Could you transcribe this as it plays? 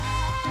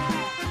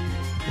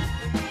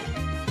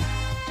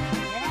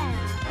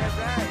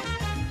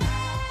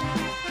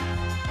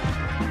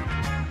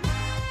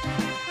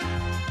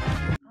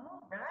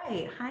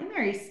Hi,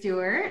 Mary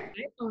Stewart.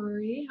 Hi,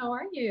 Ari. How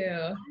are you?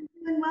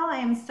 Doing well. I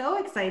am so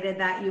excited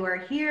that you are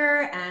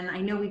here. And I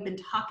know we've been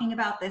talking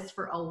about this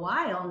for a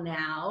while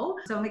now.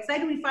 So I'm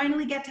excited we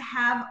finally get to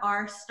have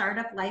our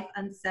Startup Life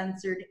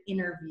Uncensored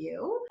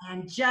interview.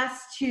 And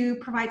just to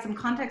provide some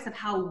context of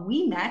how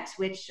we met,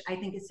 which I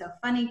think is so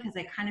funny because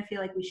I kind of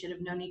feel like we should have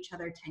known each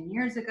other 10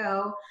 years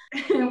ago.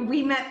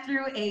 We met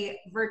through a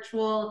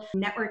virtual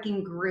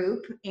networking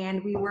group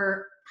and we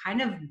were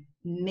kind of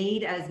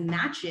made as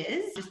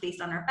matches just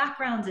based on our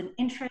backgrounds and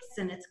interests.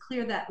 And it's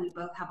clear that we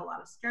both have a lot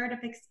of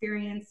startup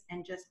experience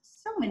and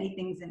just so many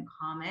things in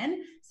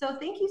common. So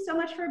thank you so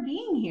much for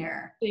being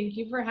here. Thank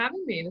you for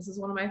having me. This is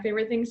one of my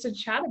favorite things to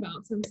chat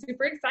about, so I'm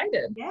super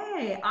excited.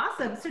 Yay,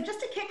 awesome. So just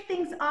to kick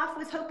things off,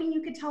 was hoping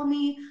you could tell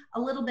me a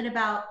little bit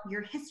about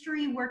your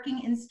history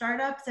working in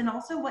startups and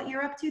also what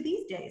you're up to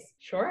these days.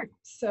 Sure.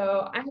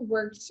 So I have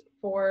worked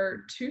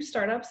for two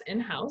startups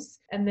in-house,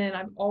 and then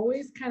I've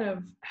always kind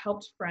of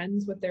helped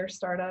friends with their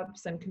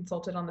startups and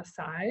consulted on the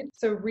side.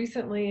 So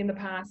recently in the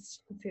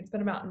past, let's see, it's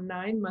been about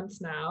 9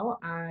 months now,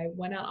 I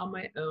went out on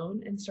my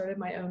own and started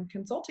my own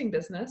consulting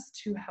business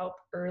to help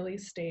early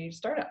stage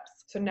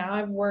startups. So now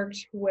I've worked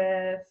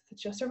with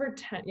just over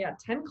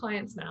 10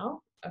 clients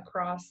now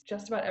across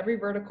just about every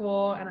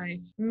vertical. And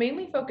I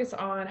mainly focus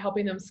on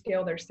helping them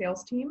scale their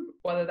sales team,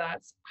 whether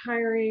that's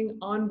hiring,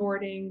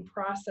 onboarding,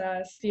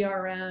 process,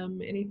 CRM,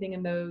 anything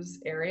in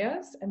those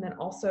areas. And then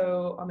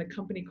also on the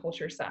company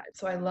culture side.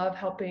 So I love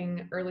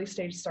helping early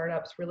stage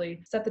startups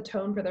really set the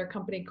tone for their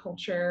company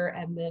culture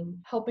and then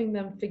helping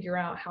them figure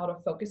out how to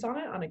focus on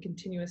it on a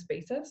continuous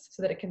basis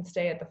so that it can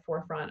stay at the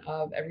forefront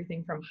of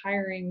everything from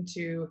hiring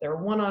to their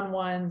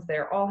one-on-ones,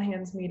 their all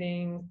hands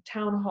meetings,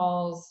 town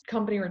halls,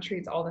 company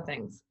retreats, all the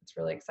things. It's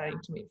really exciting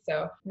to me.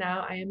 So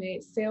now I am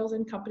a sales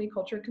and company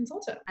culture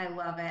consultant. I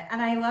love it.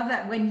 And I love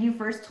that when you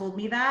first told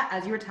me that,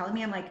 as you were telling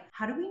me, I'm like,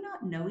 how do we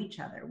not know each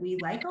other? We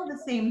like all the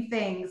same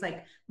things.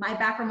 Like my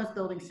background was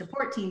building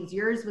support teams,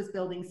 yours was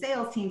building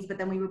sales teams, but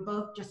then we were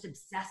both just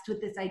obsessed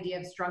with this idea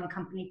of strong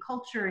company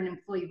culture and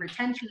employee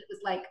retention. It was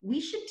like, we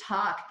should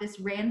talk. This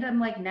random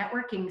like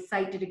networking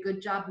site did a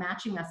good job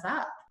matching us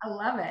up. I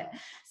love it.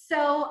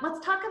 So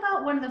let's talk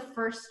about one of the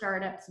first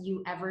startups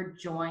you ever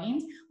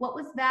joined. What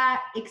was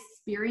that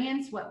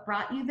experience? What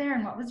brought you there?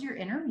 And what was your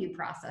interview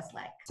process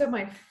like? So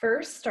my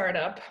first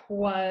startup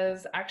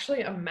was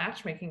actually a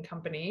matchmaking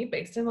company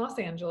based in Los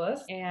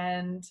Angeles.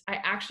 And I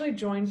actually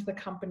joined the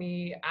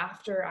company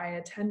after I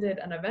attended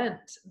an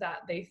event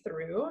that they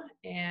threw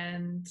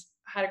and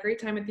had a great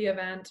time at the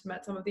event,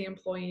 met some of the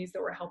employees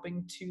that were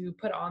helping to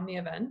put on the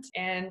event.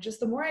 And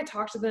just the more I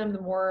talked to them,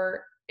 the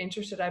more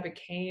interested I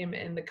became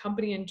in the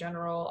company in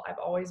general. I've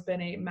always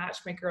been a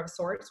matchmaker of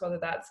sorts, whether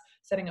that's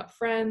setting up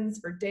friends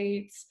for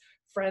dates,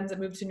 friends that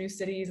move to new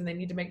cities and they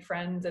need to make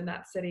friends in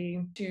that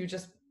city, to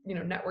just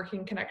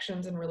networking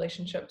connections and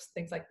relationships,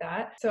 things like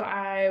that. So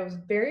I was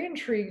very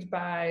intrigued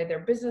by their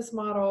business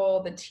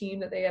model, the team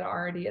that they had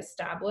already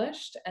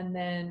established. And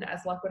then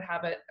as luck would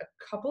have it, a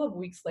couple of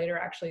weeks later,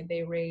 actually,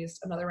 they raised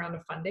another round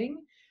of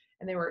funding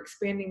and they were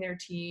expanding their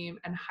team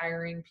and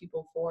hiring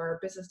people for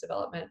business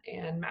development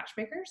and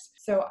matchmakers.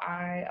 So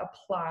I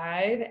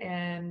applied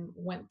and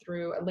went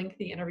through a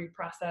lengthy interview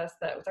process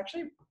that was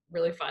actually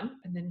really fun,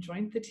 and then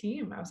joined the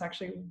team. I was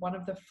actually one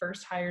of the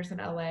first hires in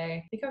LA.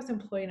 I think I was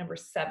employee number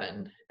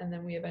 7, and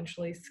then we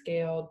eventually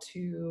scaled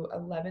to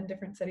 11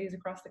 different cities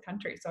across the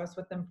country. So I was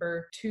with them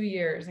for 2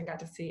 years and got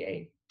to see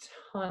a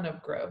ton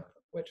of growth,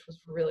 which was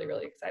really,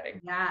 really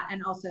exciting. Yeah.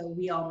 And also,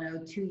 we all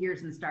know 2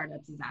 years in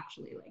startups is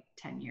actually like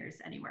 10 years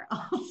anywhere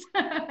else.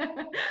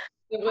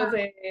 It was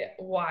a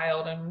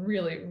wild and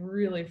really,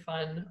 really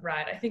fun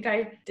ride. I think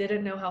I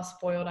didn't know how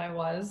spoiled I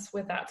was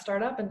with that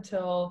startup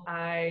until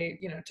I,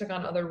 took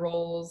on other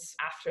roles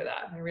after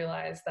that. And I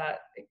realized that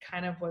it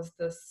kind of was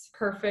this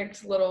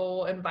perfect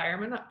little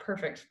environment, not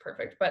perfect,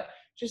 but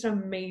just an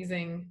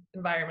amazing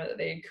environment that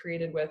they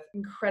created with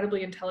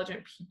incredibly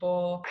intelligent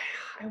people.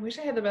 I wish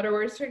I had the better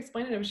words to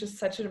explain it. It was just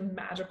such a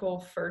magical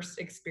first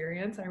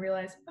experience. I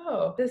realized,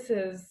 oh, this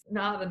is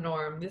not the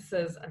norm. This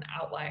is an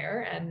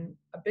outlier, and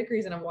a big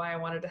reason of why I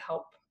wanted to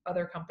help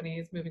other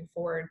companies moving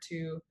forward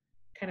to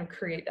kind of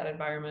create that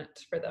environment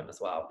for them as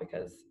well,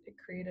 because it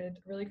created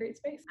a really great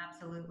space.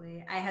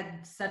 Absolutely. I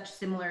had such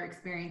similar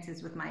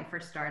experiences with my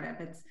first startup.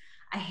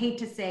 I hate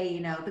to say,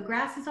 the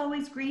grass is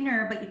always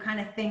greener, but you kind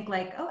of think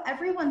like, oh,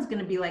 everyone's going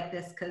to be like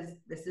this because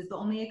this is the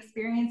only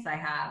experience I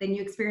have. Then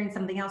you experience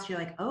something else. You're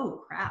like,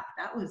 oh crap,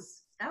 that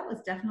was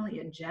definitely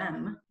a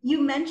gem.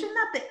 You mentioned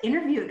that the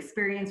interview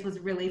experience was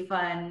really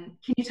fun.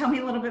 Can you tell me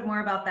a little bit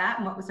more about that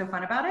and what was so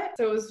fun about it?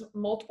 So it was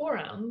multiple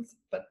rounds,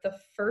 but the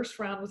first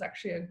round was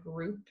actually a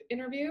group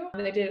interview.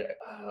 And they did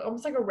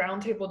almost like a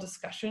roundtable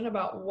discussion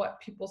about what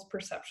people's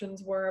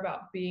perceptions were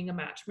about being a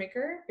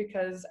matchmaker.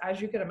 Because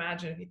as you could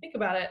imagine, if you think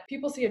about it, people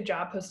people see a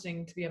job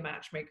posting to be a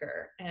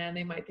matchmaker and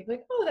they might think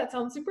like, oh, that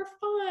sounds super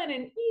fun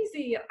and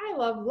easy. I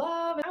love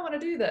love. And I want to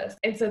do this.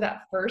 And so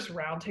that first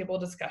roundtable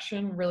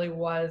discussion really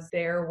was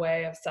their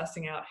way of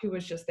sussing out who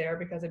was just there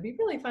because it'd be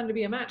really fun to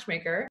be a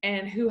matchmaker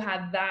and who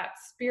had that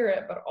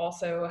spirit, but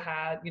also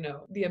had,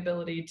 the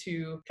ability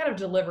to kind of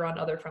deliver on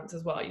other fronts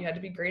as well. You had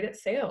to be great at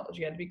sales.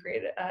 You had to be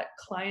great at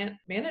client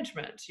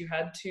management. You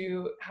had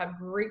to have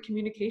great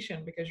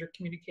communication because you're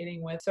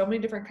communicating with so many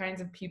different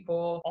kinds of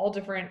people, all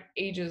different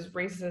ages,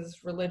 races,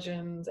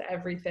 religions,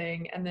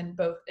 everything. And then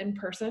both in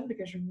person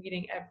because you're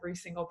meeting every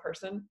single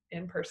person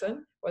in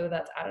person, whether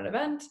that's at an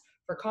event,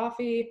 for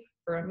coffee,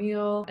 for a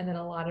meal, and then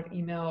a lot of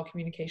email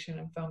communication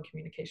and phone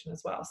communication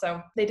as well.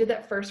 So they did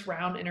that first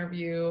round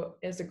interview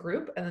as a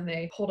group, and then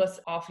they pulled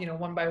us off,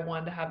 one by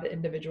one to have the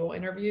individual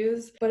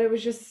interviews. But it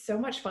was just so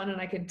much fun,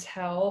 and I could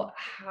tell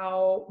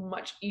how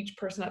much each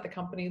person at the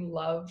company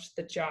loved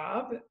the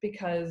job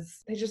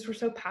because they just were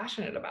so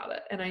passionate about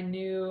it. And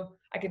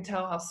I could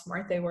tell how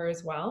smart they were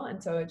as well.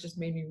 And so it just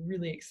made me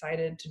really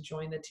excited to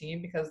join the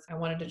team because I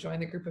wanted to join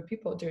the group of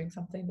people doing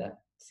something that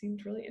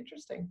seemed really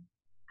interesting.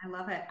 I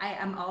love it. I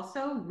am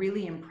also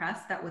really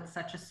impressed that with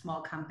such a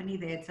small company,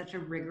 they had such a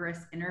rigorous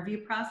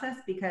interview process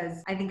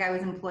because I think I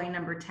was employee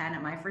number 10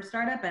 at my first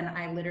startup and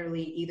I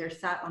literally either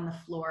sat on the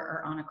floor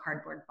or on a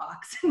cardboard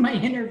box in my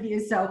interview.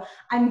 So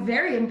I'm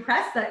very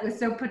impressed that it was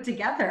so put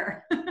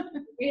together.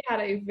 We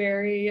had a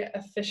very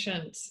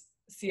efficient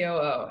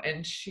COO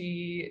and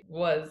she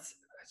was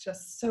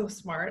just so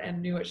smart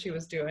and knew what she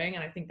was doing.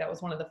 And I think that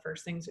was one of the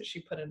first things that she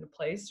put into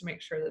place to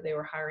make sure that they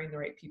were hiring the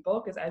right people.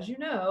 Because as you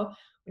know,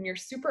 when you're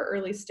super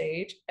early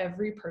stage,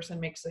 every person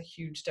makes a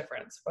huge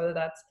difference, whether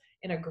that's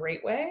in a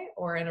great way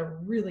or in a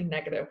really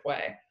negative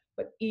way.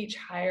 But each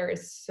hire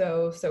is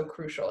so, so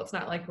crucial. It's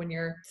not like when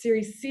you're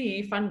Series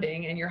C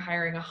funding and you're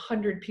hiring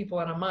 100 people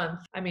in a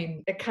month. I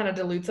mean, it kind of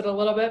dilutes it a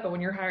little bit, but when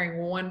you're hiring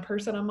one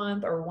person a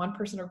month or one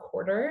person a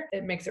quarter,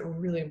 it makes it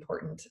really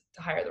important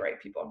to hire the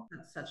right people.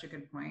 That's such a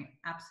good point.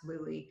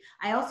 Absolutely.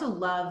 I also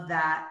love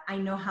that I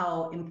know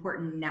how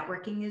important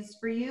networking is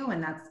for you.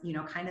 And that's,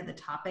 kind of the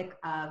topic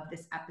of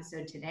this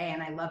episode today.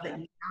 And I love that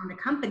you found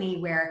a company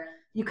where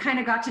you kind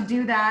of got to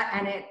do that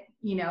and it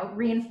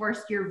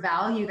reinforced your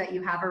value that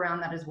you have around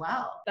that as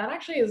well. That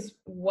actually is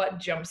what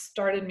jump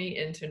started me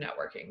into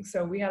networking.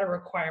 So we had a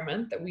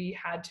requirement that we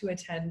had to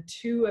attend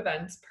 2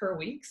 events per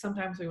week.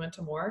 Sometimes we went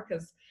to more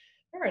because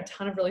there are a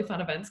ton of really fun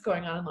events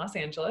going on in Los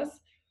Angeles.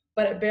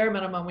 But at bare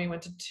minimum, we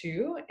went to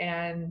 2,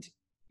 and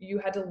you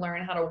had to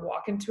learn how to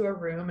walk into a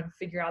room and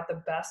figure out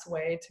the best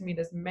way to meet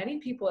as many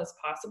people as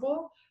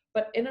possible,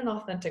 but in an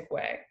authentic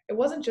way. It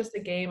wasn't just a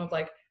game of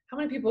like, how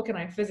many people can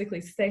I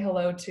physically say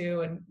hello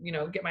to and,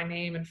 get my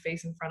name and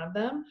face in front of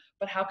them,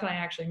 but how can I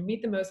actually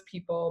meet the most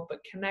people,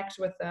 but connect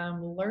with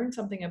them, learn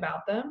something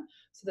about them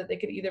so that they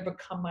could either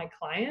become my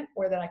client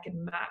or that I could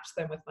match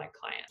them with my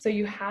client. So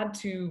you had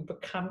to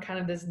become kind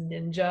of this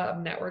ninja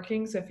of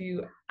networking. So if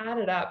you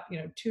added up,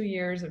 2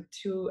 years of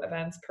 2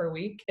 events per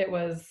week, it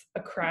was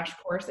a crash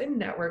course in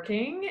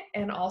networking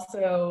and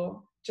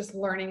also just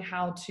learning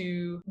how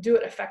to do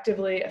it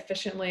effectively,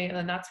 efficiently. And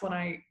then that's when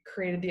I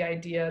created the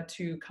idea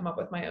to come up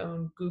with my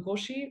own Google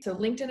Sheet. So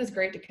LinkedIn is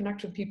great to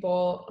connect with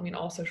people. I mean,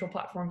 all social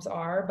platforms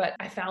are, but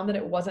I found that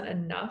it wasn't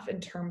enough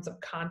in terms of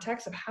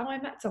context of how I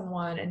met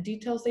someone and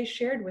details they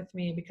shared with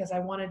me because I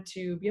wanted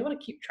to be able to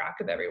keep track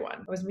of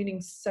everyone. I was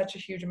meeting such a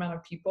huge amount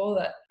of people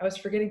that I was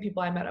forgetting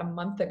people I met a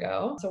month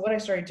ago. So what I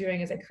started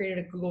doing is I created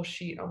a Google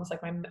Sheet, almost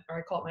like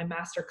I call it my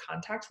master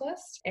contact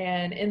list.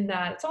 And in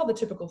that, it's all the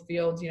typical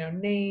fields,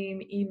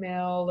 name,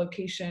 email,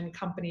 location,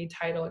 company,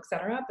 title,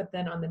 etc. But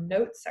then on the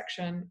notes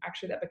section,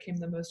 actually that became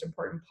the most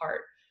important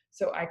part.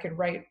 So I could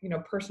write,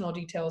 personal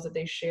details that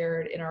they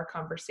shared in our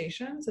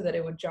conversation so that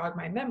it would jog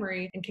my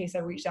memory in case I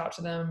reached out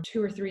to them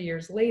 2 or 3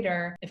 years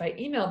later. If I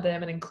emailed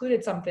them and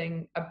included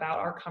something about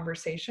our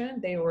conversation,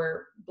 they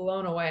were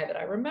blown away that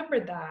I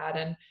remembered that.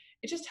 And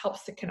it just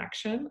helps the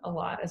connection a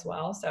lot as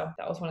well. So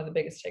that was one of the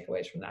biggest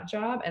takeaways from that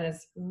job and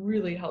has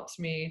really helped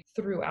me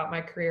throughout my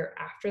career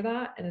after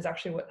that, and is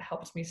actually what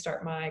helped me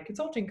start my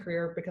consulting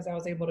career because I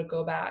was able to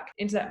go back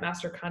into that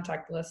master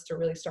contact list to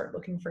really start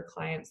looking for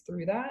clients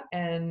through that.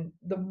 And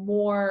the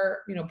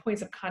more,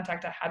 points of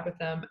contact I had with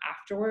them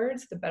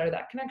afterwards, the better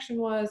that connection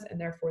was, and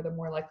therefore the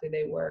more likely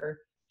they were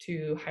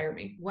to hire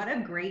me. What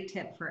a great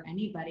tip for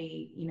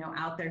anybody,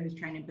 out there who's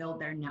trying to build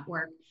their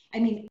network. I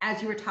mean,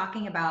 as you were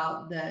talking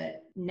about the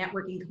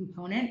networking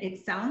component,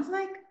 it sounds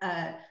like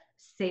a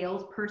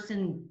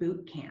salesperson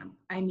boot camp.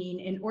 I mean,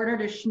 in order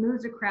to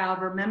schmooze a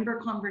crowd,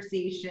 remember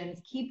conversations,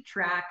 keep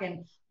track,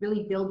 and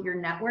really build your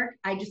network,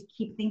 I just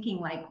keep thinking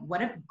like,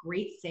 what a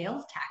great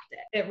sales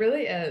tactic. It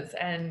really is.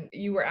 And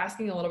you were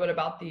asking a little bit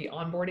about the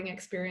onboarding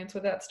experience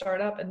with that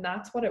startup, and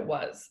that's what it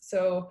was.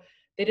 So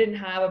they didn't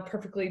have a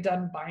perfectly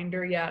done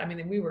binder yet. I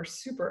mean, we were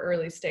super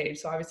early stage.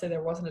 So obviously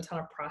there wasn't a ton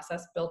of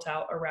process built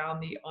out around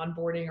the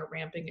onboarding or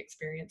ramping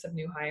experience of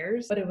new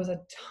hires, but it was a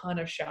ton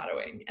of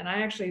shadowing. And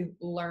I actually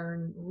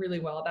learn really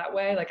well that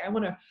way. Like I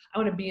want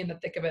to be in the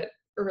thick of it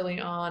early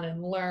on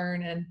and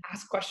learn and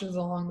ask questions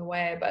along the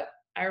way. But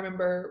I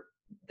remember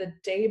the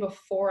day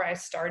before I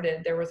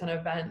started, there was an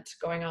event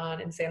going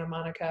on in Santa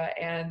Monica,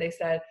 and they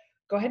said,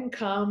 go ahead and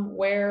come,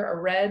 wear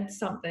a red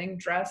something,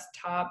 dress,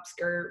 top,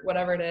 skirt,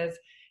 whatever it is,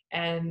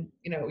 and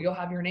you'll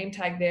have your name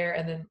tag there,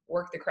 and then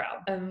work the crowd.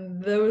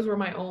 And those were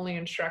my only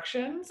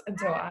instructions. And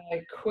so I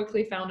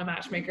quickly found a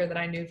matchmaker that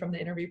I knew from the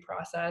interview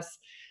process,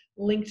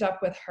 linked up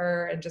with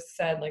her, and just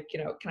said, like,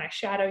 can I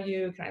shadow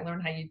you? Can I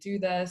learn how you do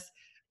this?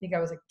 I think I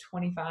was like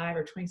 25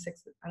 or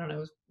 26. I don't know.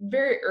 It was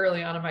very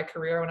early on in my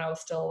career when I was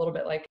still a little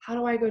bit like, how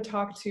do I go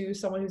talk to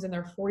someone who's in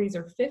their 40s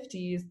or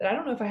 50s that I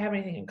don't know if I have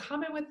anything in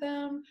common with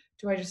them?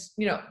 Do I just,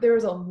 there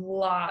was a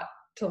lot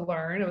to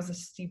learn. It was a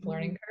steep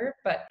learning curve,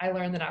 but I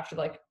learned that after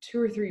like 2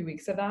 or 3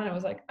 weeks of that, I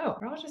was like, oh,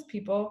 we're all just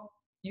people.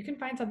 You can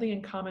find something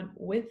in common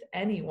with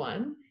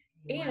anyone,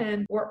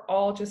 and we're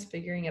all just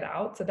figuring it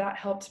out. So that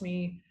helped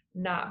me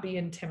not be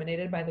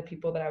intimidated by the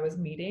people that I was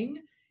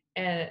meeting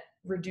and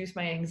reduce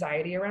my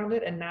anxiety around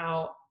it. And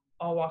now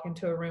I'll walk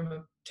into a room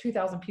of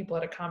 2,000 people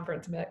at a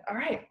conference and be like, all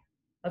right,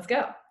 let's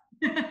go.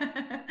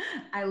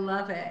 I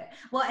love it.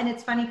 Well, and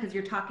it's funny because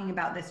you're talking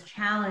about this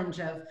challenge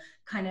of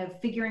kind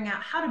of figuring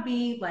out how to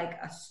be like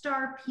a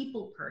star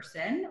people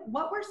person.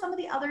 What were some of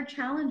the other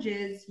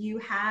challenges you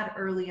had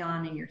early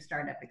on in your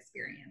startup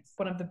experience?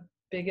 One of the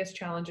biggest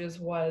challenges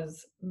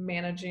was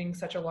managing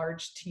such a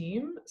large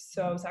team.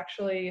 So I was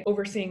actually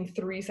overseeing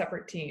 3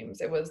 separate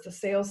teams. It was the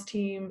sales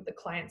team, the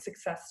client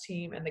success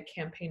team, and the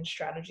campaign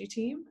strategy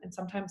team. And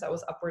sometimes that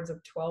was upwards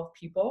of 12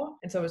 people.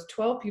 And so it was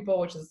 12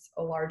 people, which is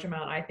a large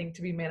amount, I think,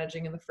 to be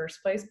managing in the first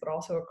place, but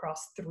also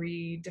across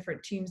 3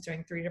 different teams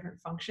doing 3 different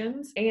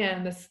functions.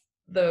 And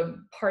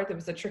the part that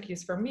was the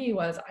trickiest for me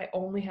was I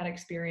only had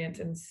experience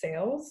in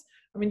sales.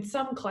 I mean,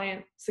 some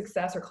client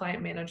success or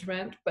client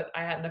management, but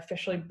I hadn't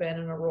officially been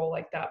in a role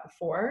like that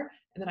before.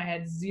 And then I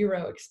had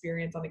 0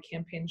 experience on the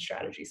campaign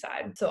strategy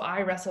side. So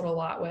I wrestled a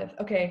lot with,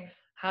 okay,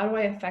 how do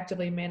I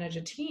effectively manage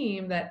a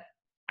team that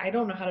I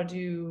don't know how to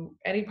do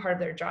any part of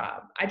their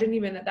job? I didn't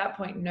even at that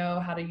point know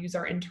how to use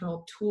our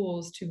internal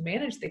tools to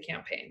manage the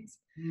campaigns.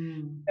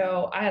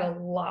 So I had a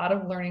lot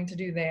of learning to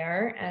do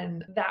there.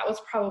 And that was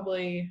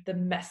probably the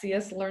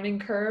messiest learning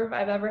curve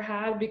I've ever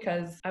had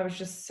because I was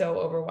just so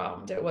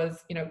overwhelmed. It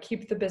was,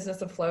 keep the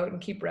business afloat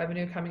and keep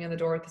revenue coming in the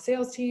door with the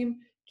sales team,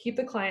 keep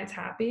the clients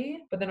happy,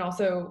 but then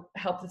also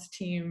help this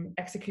team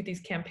execute these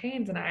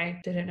campaigns. And I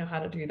didn't know how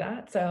to do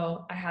that.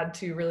 So I had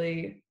to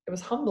really, it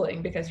was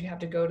humbling because you have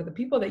to go to the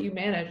people that you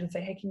manage and say,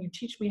 hey, can you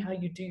teach me how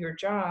you do your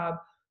job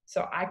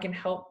so I can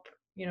help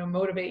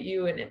motivate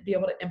you and be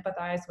able to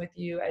empathize with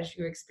you as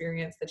you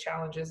experience the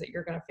challenges that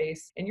you're going to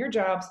face in your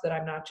job so that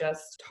I'm not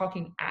just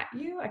talking at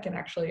you. I can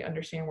actually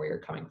understand where you're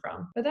coming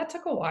from. But that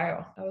took a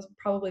while. That was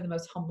probably the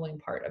most humbling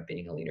part of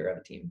being a leader of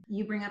a team.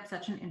 You bring up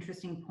such an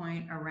interesting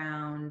point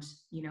around,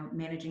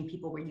 managing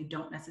people where you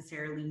don't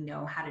necessarily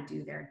know how to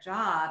do their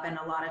job. And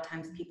a lot of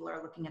times people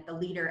are looking at the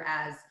leader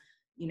as,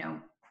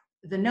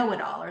 the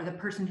know-it-all or the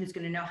person who's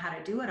going to know how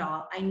to do it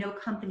all. I know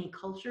company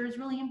culture is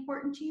really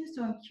important to you.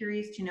 So I'm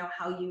curious to know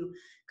how you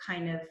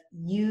kind of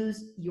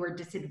use your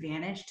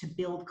disadvantage to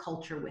build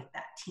culture with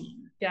that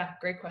team. Yeah,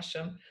 great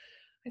question.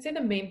 I'd say the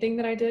main thing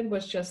that I did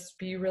was just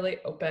be really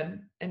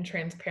open and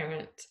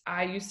transparent.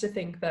 I used to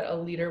think that a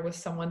leader was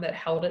someone that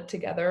held it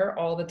together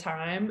all the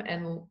time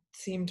and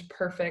seemed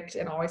perfect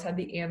and always had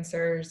the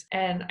answers.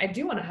 And I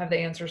do want to have the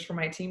answers for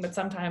my team, but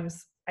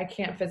sometimes I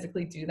can't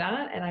physically do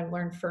that. And I've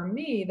learned for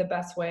me, the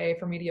best way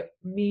for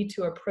me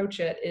to approach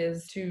it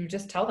is to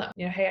just tell them,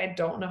 hey, I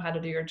don't know how to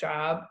do your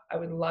job. I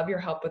would love your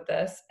help with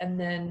this. And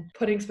then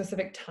putting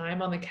specific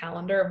time on the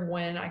calendar of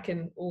when I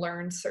can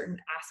learn certain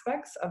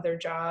aspects of their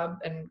job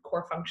and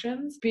core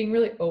functions, being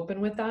really open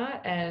with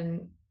that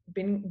and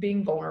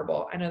being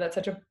vulnerable. I know that's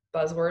such a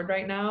buzzword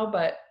right now,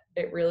 but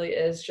it really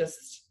is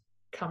just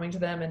coming to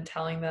them and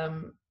telling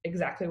them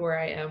exactly where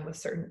I am with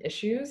certain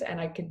issues. And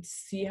I could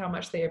see how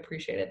much they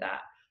appreciated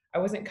that. I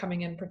wasn't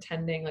coming in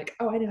pretending like,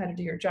 oh, I know how to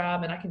do your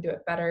job and I can do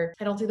it better.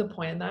 I don't see the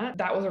point in that.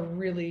 That was a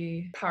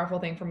really powerful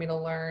thing for me to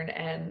learn.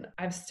 And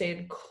I've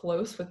stayed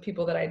close with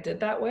people that I did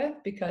that with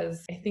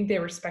because I think they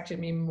respected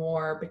me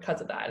more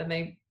because of that. And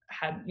they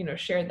had,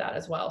 shared that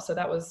as well. So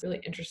that was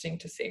really interesting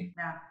to see.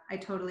 Yeah, I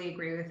totally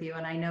agree with you.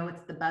 And I know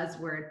it's the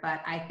buzzword,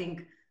 but I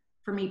think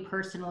for me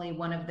personally,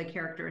 one of the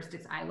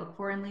characteristics I look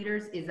for in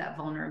leaders is that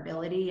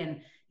vulnerability.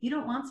 And you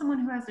don't want someone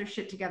who has their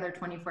shit together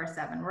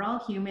 24/7. We're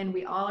all human.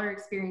 We all are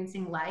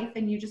experiencing life.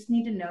 And you just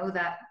need to know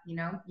that,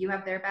 you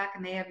have their back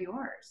and they have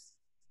yours.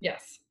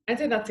 Yes. I'd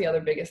say that's the other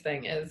biggest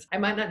thing is I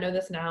might not know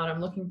this now and I'm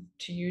looking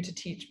to you to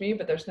teach me,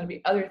 but there's going to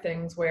be other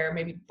things where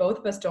maybe both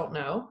of us don't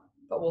know,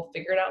 but we'll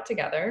figure it out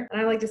together. And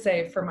I like to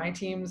say for my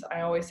teams,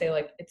 I always say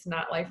like, it's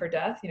not life or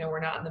death. We're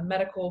not in the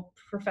medical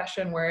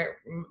profession where it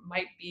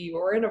might be,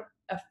 we're in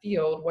a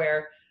field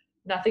where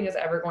nothing is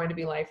ever going to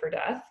be life or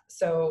death.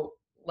 So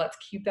let's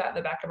keep that in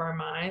the back of our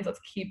minds.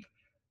 Let's keep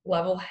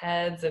level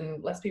heads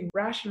and let's be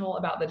rational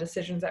about the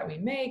decisions that we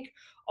make,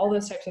 all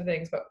those types of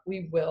things, but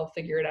we will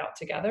figure it out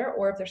together.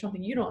 Or if there's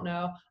something you don't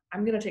know,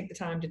 I'm going to take the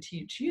time to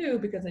teach you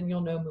because then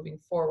you'll know moving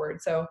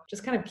forward. So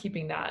just kind of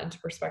keeping that into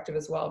perspective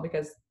as well,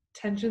 because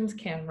tensions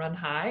can run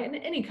high in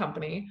any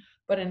company,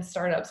 but in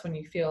startups, when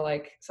you feel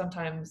like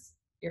sometimes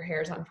your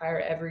hair's on fire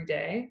every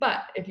day.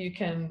 But if you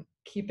can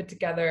keep it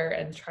together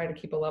and try to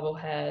keep a level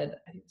head,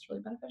 I think it's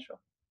really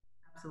beneficial.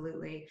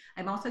 Absolutely.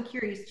 I'm also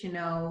curious to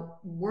know,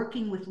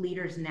 working with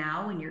leaders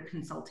now in your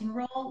consulting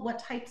role, what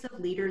types of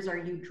leaders are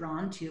you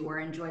drawn to or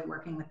enjoy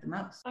working with the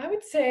most? I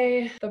would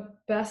say the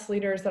best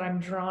leaders that I'm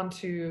drawn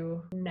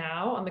to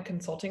now on the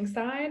consulting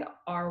side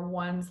are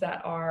ones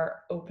that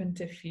are open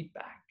to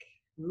feedback.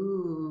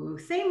 Ooh,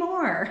 say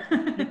more.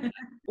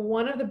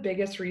 One of the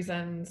biggest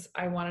reasons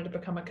I wanted to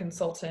become a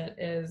consultant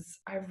is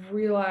I've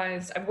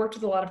realized I've worked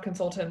with a lot of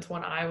consultants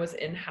when I was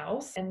in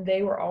house, and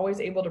they were always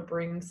able to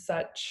bring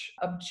such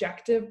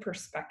objective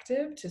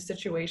perspective to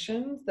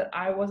situations that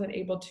I wasn't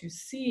able to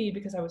see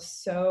because I was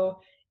so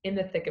in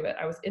the thick of it.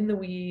 I was in the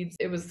weeds.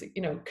 It was,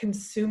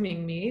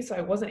 consuming me. So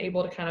I wasn't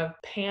able to kind of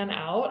pan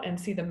out and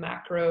see the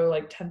macro,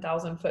 like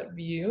 10,000-foot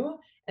view.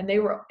 And they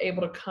were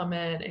able to come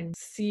in and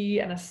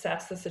see and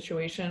assess the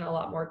situation a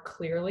lot more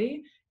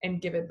clearly and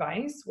give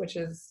advice, which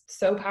is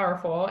so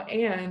powerful.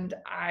 And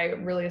I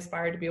really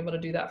aspired to be able to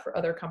do that for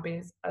other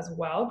companies as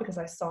well, because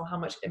I saw how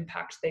much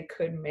impact they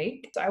could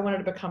make. So I wanted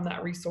to become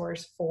that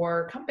resource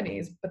for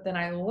companies. But then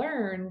I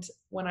learned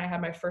when I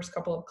had my first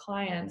couple of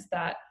clients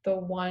that the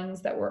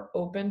ones that were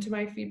open to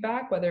my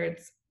feedback, whether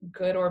it's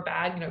good or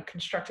bad,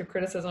 constructive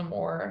criticism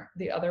or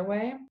the other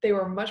way, they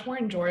were much more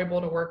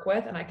enjoyable to work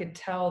with. And I could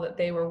tell that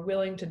they were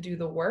willing to do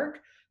the work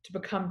to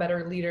become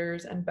better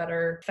leaders and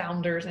better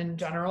founders in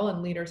general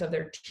and leaders of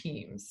their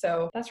teams.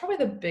 So that's probably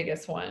the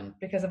biggest one,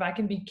 because if I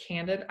can be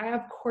candid, I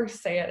of course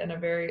say it in a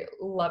very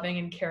loving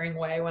and caring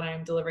way when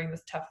I'm delivering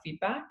this tough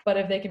feedback. But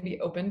if they can be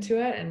open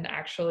to it and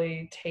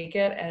actually take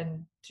it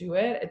and do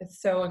it, it's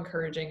so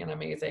encouraging and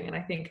amazing. And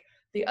I think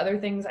the other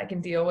things I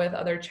can deal with,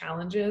 other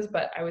challenges,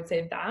 but I would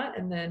say that,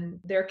 and then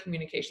their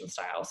communication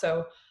style.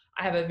 So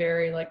I have a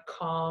very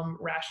calm,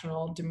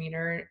 rational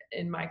demeanor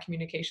in my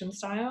communication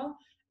style,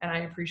 and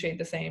I appreciate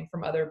the same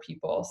from other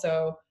people.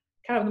 So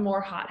kind of the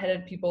more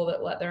hot-headed people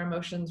that let their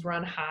emotions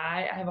run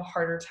high, I have a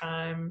harder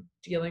time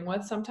dealing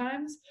with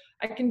sometimes.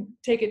 I can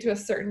take it to a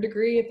certain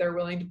degree if they're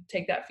willing to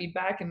take that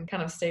feedback and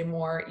kind of stay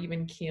more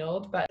even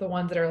keeled, but the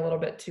ones that are a little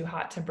bit too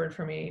hot-tempered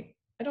for me,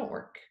 I don't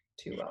work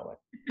too well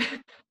with.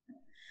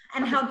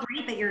 And how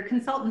great that you're a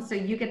consultant, so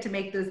you get to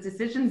make those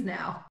decisions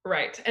now.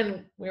 Right.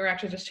 And we were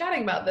actually just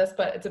chatting about this,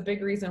 but it's a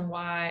big reason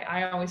why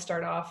I always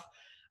start off.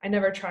 I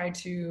never try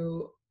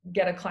to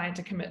get a client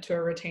to commit to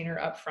a retainer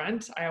up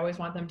front. I always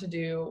want them to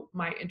do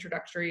my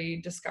introductory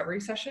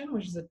discovery session,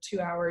 which is a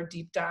 2-hour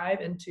deep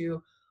dive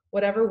into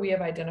whatever we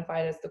have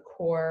identified as the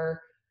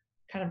core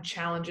kind of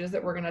challenges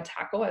that we're going to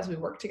tackle as we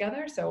work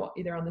together. So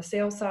either on the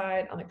sales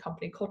side, on the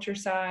company culture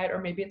side, or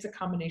maybe it's a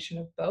combination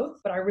of both.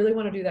 But I really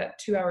want to do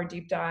that 2-hour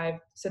deep dive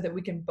so that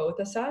we can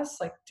both assess,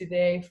 do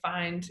they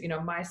find,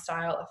 my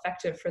style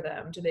effective for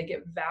them? Do they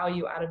get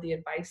value out of the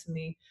advice and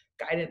the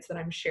guidance that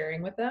I'm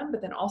sharing with them?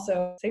 But then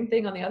also same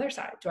thing on the other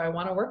side. Do I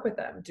want to work with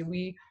them? Do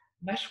we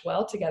mesh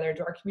well together?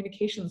 Do our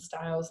communication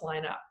styles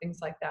line up? Things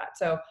like that.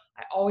 So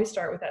I always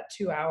start with that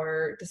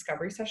 2-hour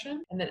discovery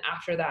session. And then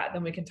after that,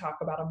 then we can talk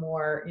about a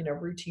more,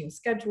 routine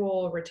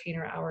schedule,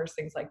 retainer hours,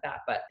 things like that.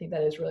 But I think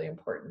that is really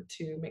important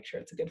to make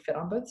sure it's a good fit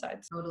on both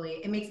sides.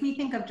 Totally. It makes me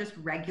think of just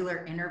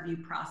regular interview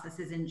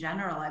processes in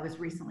general. I was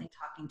recently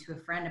talking to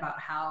a friend about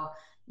how,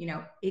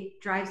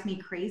 it drives me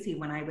crazy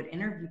when I would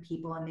interview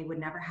people and they would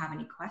never have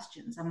any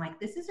questions. I'm like,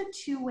 this is a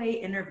two-way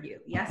interview.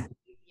 Yes,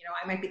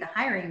 I might be the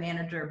hiring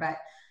manager, but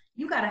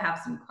you got to have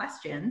some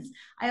questions.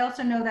 I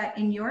also know that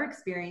in your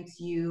experience,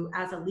 you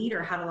as a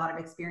leader had a lot of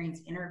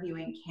experience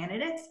interviewing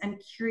candidates. I'm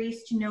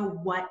curious to know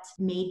what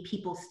made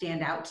people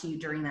stand out to you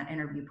during that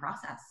interview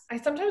process. I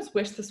sometimes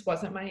wish this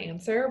wasn't my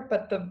answer,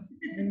 but the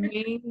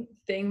main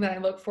thing that I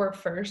look for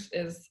first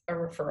is a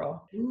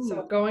referral. Ooh.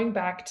 So going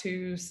back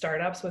to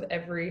startups, with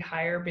every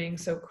hire being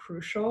so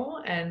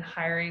crucial, and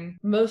hiring,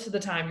 most of the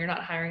time you're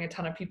not hiring a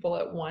ton of people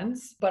at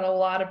once, but a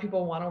lot of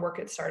people want to work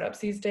at startups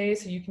these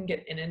days, so you can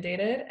get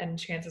inundated, and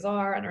chances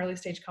are an early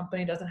stage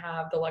company doesn't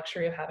have the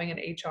luxury of having an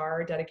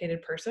HR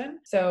dedicated person.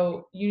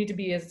 So you need to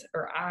be as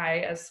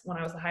when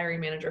I was the hiring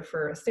manager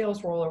for a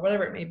sales role or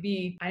whatever it may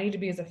be, I need to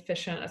be as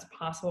efficient as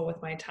possible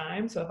with my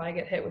time. So if I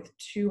get hit with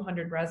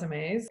 200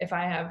 resumes, if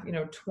I have,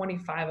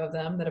 25 of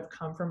them that have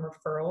come from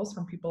referrals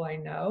from people I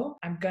know,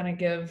 I'm going to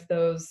give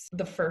those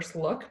the first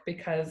look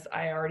because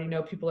I already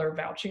know people are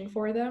vouching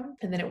for them.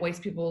 And then it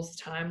wastes people's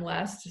time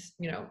less, just,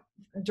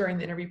 during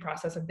the interview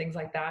process and things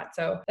like that.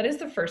 So that is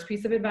the first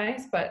piece of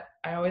advice, but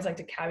I always like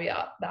to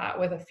caveat that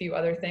with a few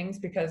other things,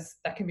 because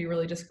that can be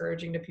really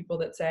discouraging to people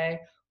that say,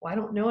 well, I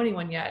don't know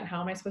anyone yet, and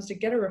how am I supposed to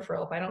get a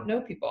referral if I don't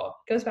know people?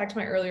 It goes back to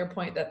my earlier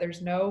point that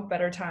there's no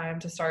better time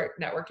to start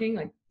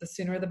networking, the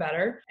sooner the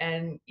better.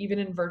 And even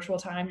in virtual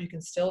times, you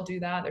can still do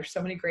that. There's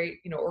so many great,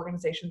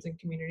 organizations and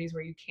communities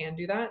where you can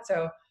do that.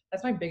 So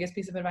that's my biggest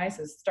piece of advice,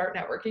 is start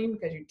networking,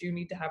 because you do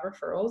need to have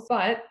referrals.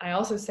 But I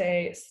also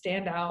say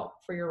stand out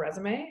for your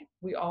resume.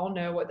 We all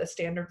know what the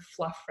standard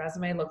fluff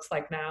resume looks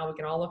like now. We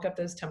can all look up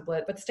those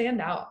templates, but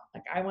stand out.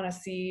 Like, I want to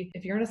see,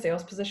 if you're in a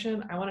sales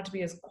position, I want it to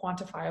be as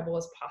quantifiable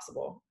as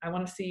possible. I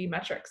want to see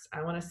metrics.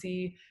 I want to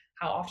see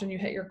how often you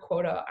hit your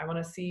quota. I want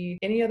to see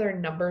any other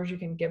numbers you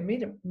can give me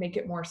to make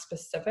it more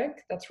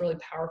specific. That's really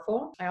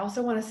powerful. I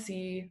also want to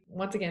see,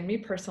 once again, me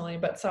personally,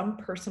 but some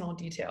personal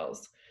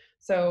details.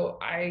 So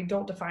I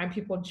don't define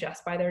people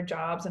just by their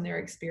jobs and their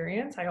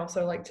experience. I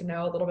also like to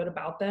know a little bit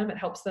about them. It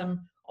helps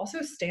them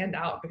also stand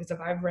out, because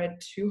if I've read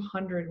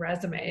 200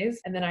 resumes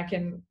and then I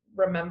can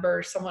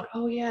remember someone,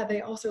 oh yeah,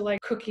 they also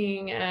like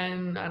cooking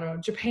and I don't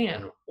know,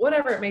 Japan,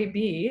 whatever it may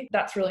be,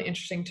 that's really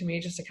interesting to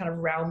me, just to kind of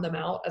round them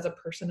out as a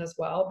person as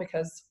well,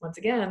 because once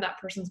again, that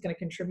person's going to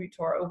contribute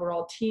to our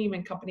overall team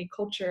and company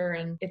culture,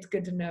 and it's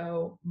good to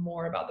know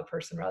more about the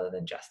person rather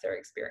than just their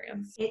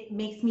experience. It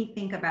makes me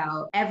think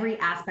about every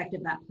aspect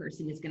of that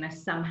person is going to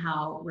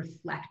somehow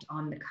reflect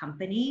on the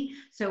company.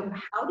 So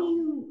how do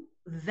you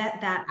vet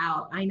that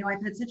out? I know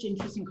I've had such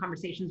interesting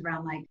conversations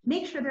around like,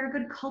 make sure they're a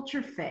good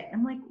culture fit.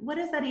 I'm like, what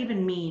does that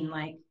even mean?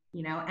 Like,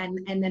 and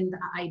then the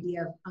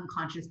idea of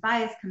unconscious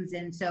bias comes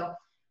in. So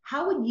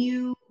how would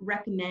you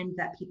recommend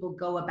that people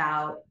go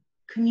about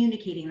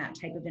communicating that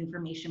type of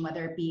information,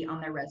 whether it be on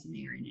their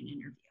resume or in an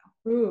interview?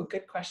 Ooh,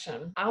 good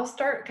question. I'll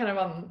start kind of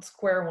on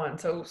square one.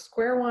 So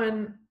square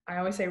one, I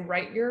always say,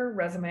 write your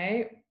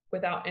resume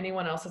without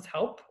anyone else's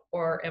help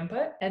or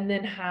input, and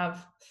then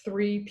have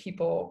 3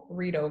 people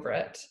read over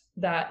it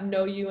that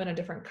know you in a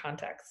different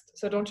context.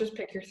 So don't just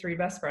pick your 3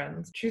 best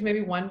friends. Choose maybe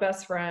 1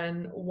 best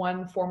friend,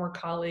 1 former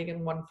colleague,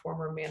 and 1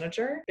 former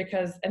manager,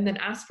 and then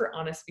ask for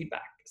honest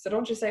feedback. So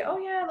don't just say, oh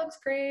yeah, it looks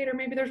great, or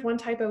maybe there's 1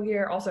 typo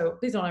here. Also,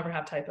 please don't ever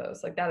have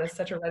typos. Like, that is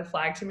such a red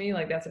flag to me.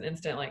 Like, that's an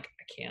instant, like,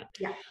 I can't.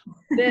 Yeah.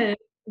 Then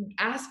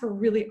ask for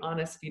really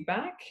honest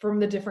feedback from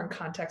the different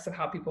contexts of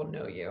how people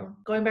know you.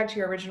 Going back to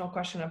your original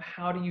question of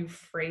how do you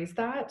phrase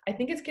that, I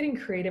think it's getting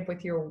creative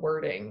with your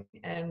wording.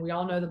 And we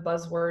all know the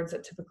buzzwords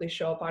that typically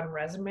show up on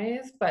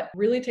resumes, but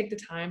really take the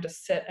time to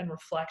sit and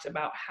reflect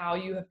about how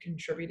you have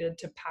contributed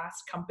to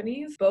past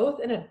companies, both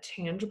in a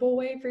tangible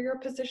way for your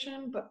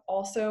position, but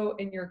also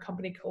in your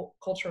company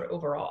culture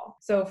overall.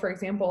 So for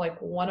example, like,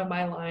 one of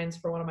my lines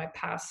for one of my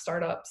past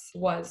startups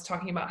was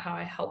talking about how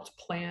I helped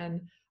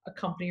plan a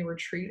company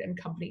retreat and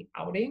company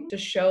outing to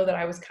show that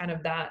I was kind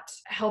of that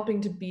helping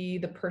to be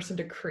the person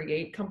to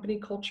create company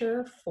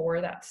culture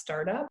for that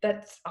startup.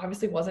 That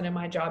obviously wasn't in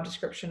my job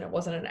description. It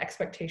wasn't an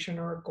expectation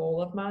or a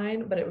goal of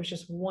mine, but it was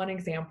just one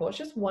example. It's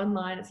just one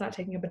line. It's not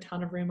taking up a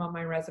ton of room on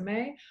my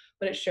resume,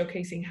 but it's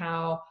showcasing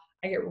how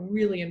I get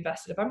really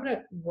invested. If I'm going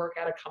to work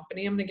at a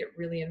company, I'm going to get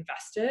really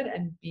invested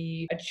and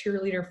be a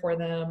cheerleader for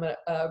them,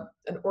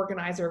 an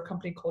organizer of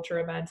company culture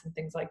events and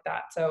things like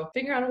that. So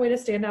figure out a way to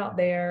stand out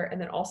there. And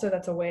then also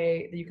that's a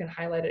way that you can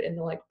highlight it in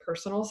the like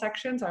personal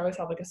sections. I always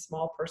have like a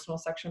small personal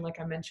section, like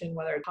I mentioned,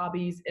 whether it's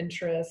hobbies,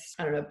 interests,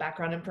 I don't know,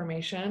 background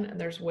information. And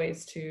there's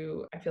ways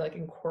to, I feel like,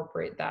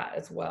 incorporate that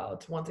as well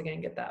to once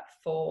again get that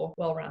full,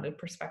 well-rounded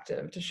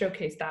perspective to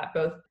showcase that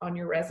both on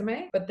your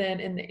resume, but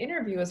then in the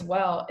interview as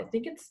well. I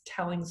think it's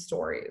telling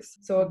stories.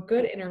 So a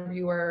good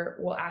interviewer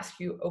will ask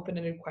you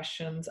open-ended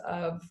questions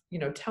of,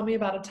 tell me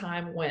about a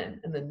time when,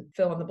 and then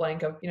fill in the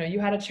blank of, you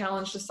had a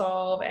challenge to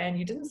solve and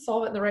you didn't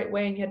solve it in the right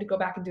way and you had to go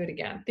back and do it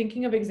again.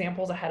 Thinking of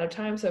examples ahead of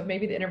time. So if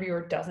maybe the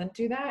interviewer doesn't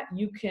do that,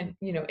 you can,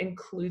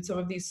 include some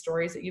of these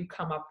stories that you've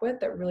come up with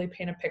that really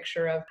paint a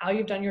picture of how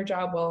you've done your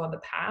job well in the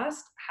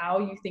past, how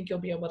you think you'll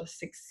be able to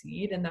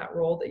succeed in that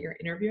role that you're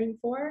interviewing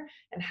for,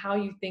 and how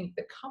you think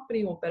the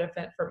company will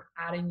benefit from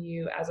adding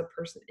you as a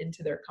person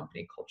into their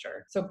company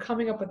culture. So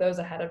coming up with those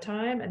ahead of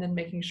time and then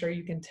making sure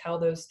you can tell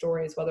those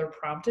stories, whether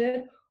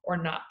prompted or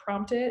not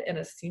prompted, in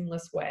a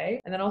seamless way.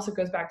 And that also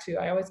goes back to,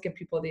 I always give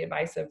people the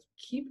advice of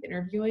keep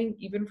interviewing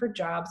even for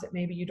jobs that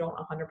maybe you don't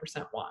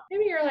 100% want.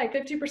 Maybe you're like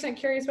 50%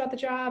 curious about the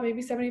job,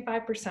 maybe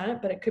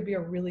 75%, but it could be a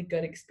really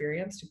good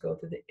experience to go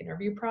through the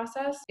interview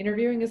process.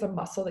 Interviewing is a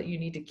muscle that you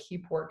need to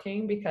keep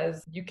working,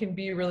 because you can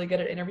be really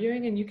good at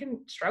interviewing and you can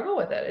struggle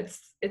with it.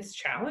 It's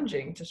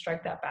challenging to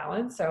strike that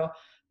balance. So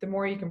the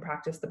more you can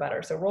practice, the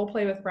better. So role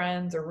play with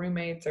friends or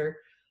roommates or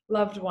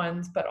loved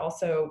ones, but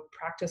also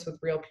practice with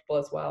real people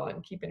as well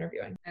and keep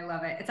interviewing. I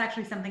love it. It's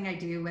actually something I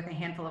do with a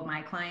handful of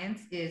my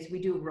clients is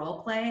we do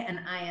role play, and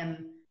I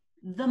am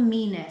the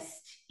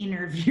meanest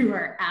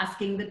interviewer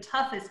asking the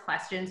toughest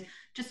questions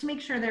just to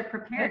make sure they're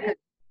prepared. Right.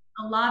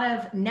 A lot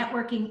of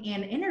networking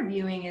and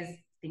interviewing is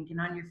thinking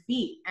on your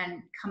feet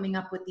and coming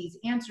up with these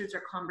answers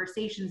or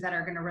conversations that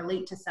are going to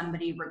relate to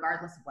somebody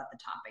regardless of what the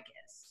topic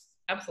is.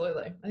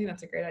 Absolutely. I think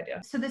that's a great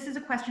idea. So this is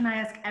a question I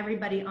ask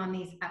everybody on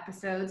these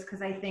episodes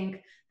because I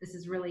think this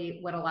is really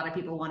what a lot of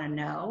people want to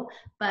know.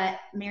 But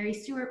Mary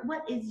Stewart,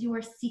 what is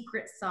your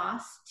secret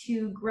sauce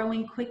to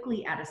growing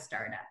quickly at a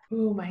startup?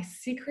 Ooh, my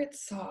secret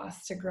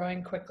sauce to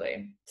growing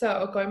quickly.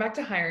 So going back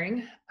to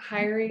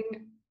hiring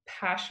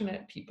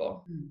passionate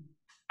people.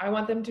 I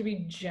want them to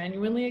be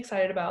genuinely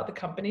excited about the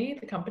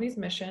company's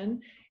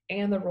mission,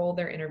 and the role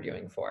they're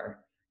interviewing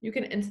for. You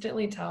can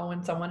instantly tell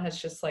when someone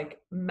has just like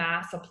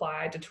mass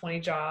applied to 20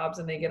 jobs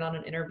and they get on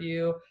an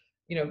interview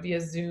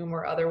via Zoom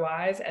or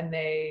otherwise, and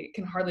they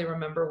can hardly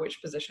remember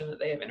which position that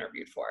they have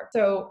interviewed for.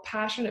 So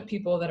passionate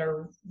people that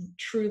are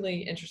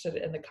truly interested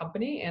in the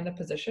company and the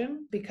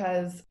position,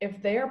 because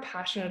if they are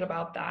passionate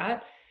about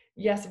that,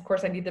 yes, of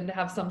course, I need them to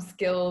have some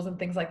skills and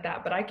things like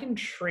that, but I can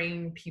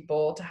train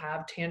people to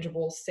have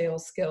tangible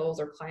sales skills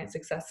or client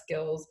success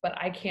skills, but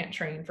I can't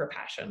train for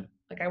passion.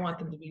 Like, I want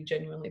them to be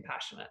genuinely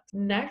passionate.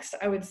 Next,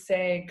 I would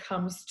say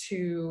comes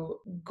to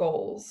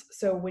goals.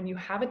 So when you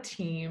have a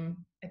team,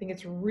 I think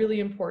it's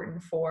really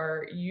important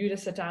for you to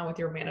sit down with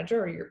your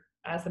manager, or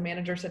as the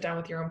manager, sit down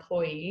with your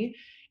employee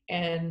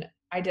and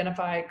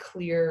identify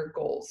clear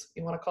goals.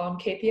 You want to call them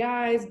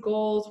KPIs,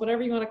 goals,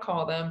 whatever you want to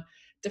call them.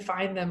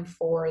 Define them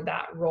for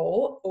that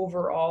role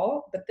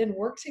overall, but then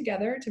work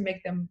together to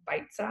make them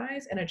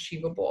bite-sized and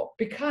achievable.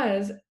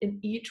 Because in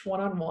each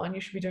one-on-one,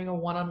 you should be doing a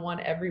one-on-one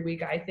every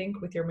week, I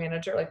think, with your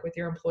manager, like with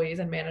your employees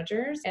and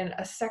managers. And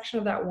a section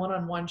of that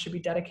one-on-one should be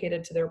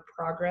dedicated to their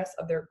progress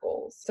of their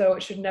goals. So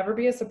it should never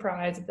be a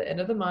surprise at the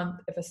end of the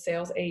month if a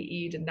sales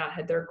AE did not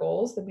hit their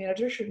goals. The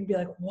manager shouldn't be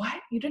like,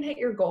 what? You didn't hit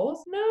your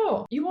goals?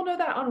 No, you will know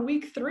that on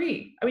week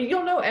 3. I mean,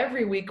 you'll know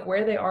every week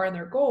where they are in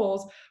their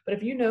goals, but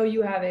if you know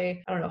you have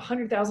a, I don't know,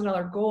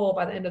 $100,000 goal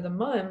by the end of the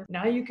month,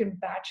 now you can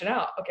batch it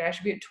out. Okay, I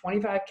should be at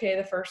 25K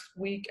the first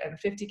week and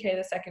 50K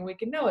the second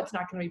week. And no, it's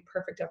not going to be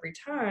perfect every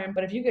time.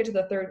 But if you get to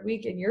the third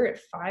week and you're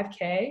at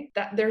 5K,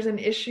 that there's an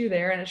issue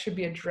there, and it should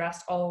be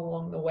addressed all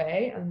along the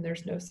way, and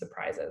there's no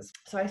surprises.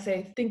 So I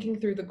say thinking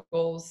through the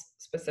goals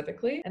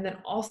specifically. And then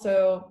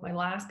also my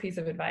last piece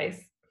of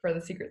advice for the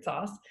secret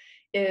sauce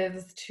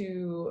is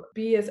to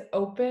be as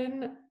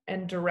open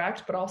and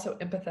direct, but also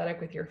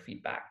empathetic with your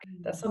feedback.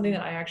 That's something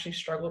that I actually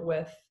struggled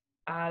with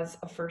as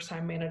a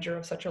first-time manager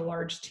of such a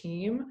large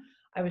team.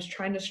 I was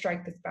trying to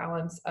strike this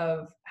balance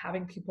of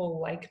having people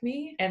like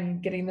me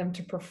and getting them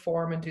to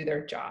perform and do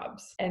their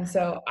jobs. And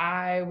so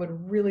I would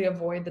really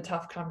avoid the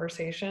tough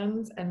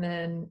conversations, and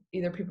then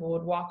either people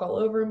would walk all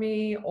over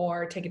me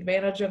or take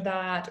advantage of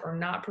that or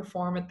not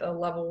perform at the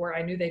level where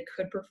I knew they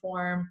could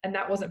perform. And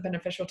that wasn't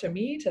beneficial to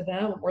me, to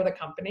them, or the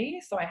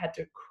company. So I had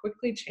to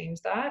quickly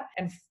change that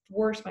and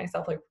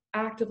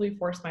actively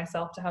force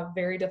myself to have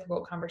very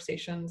difficult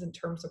conversations in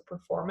terms of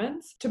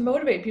performance, to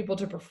motivate people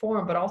to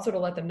perform, but also to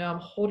let them know I'm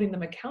holding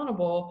them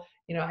accountable.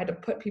 I had to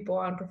put people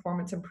on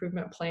performance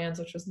improvement plans,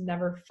 which was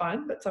never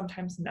fun, but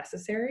sometimes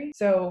necessary.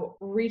 So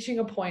reaching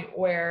a point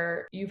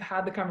where you've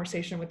had the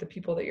conversation with the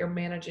people that you're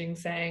managing,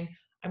 saying,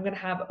 I'm going to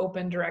have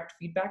open, direct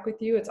feedback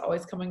with you. It's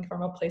always coming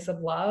from a place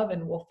of love,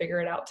 and we'll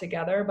figure it out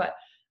together. But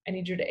I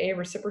need you to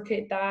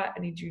reciprocate that. I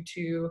need you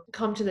to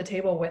come to the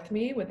table with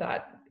me with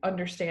that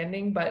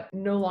understanding, but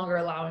no longer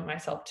allowing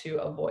myself to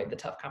avoid the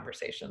tough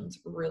conversations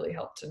really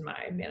helped in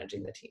my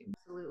managing the team.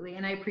 Absolutely.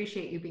 And I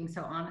appreciate you being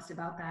so honest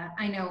about that.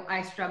 I know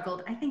I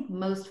struggled. I think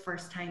most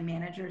first-time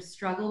managers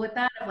struggle with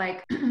that.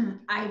 Like,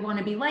 I want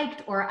to be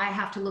liked, or I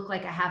have to look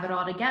like I have it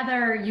all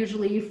together.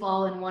 Usually you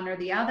fall in one or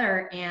the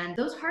other. And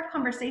those hard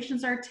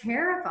conversations are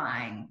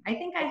terrifying. I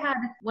think I had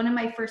one of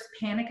my first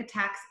panic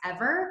attacks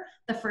ever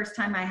the first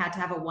time I had to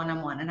have a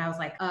one-on-one. And I was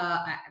like,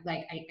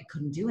 I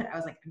couldn't do it. I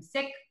was like, I'm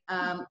sick. We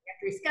have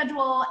to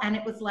reschedule. And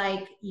it was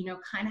like,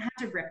 kind of had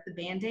to rip the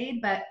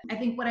Band-Aid. But I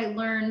think what I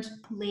learned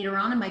later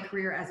on in my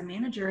career as a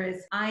manager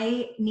is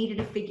I needed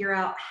to figure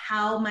out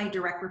how my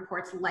direct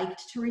reports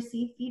liked to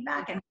receive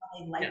feedback and how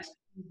they liked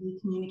to be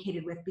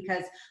communicated with,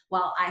 because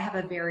while I have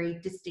a very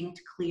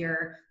distinct,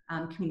 clear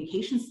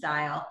communication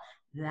style,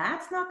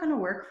 that's not going to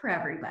work for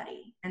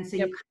everybody. And so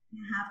you kind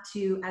of have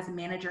to, as a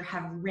manager,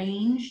 have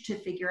range to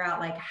figure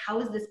out, like, how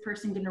is this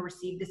person going to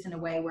receive this in a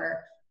way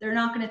where they're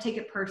not going to take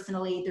it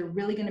personally. They're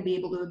really going to be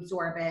able to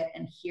absorb it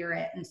and hear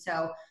it. And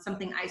so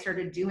something I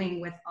started doing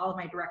with all of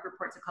my direct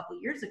reports a couple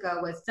of years ago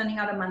was sending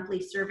out a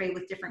monthly survey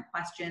with different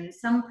questions,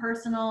 some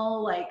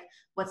personal, like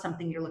what's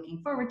something you're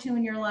looking forward to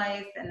in your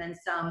life, and then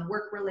some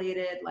work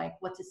related, like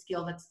what's a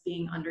skill that's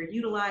being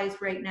underutilized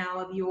right now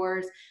of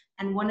yours.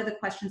 And one of the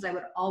questions I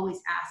would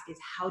always ask is,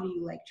 how do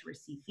you like to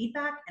receive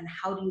feedback, and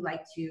how do you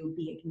like to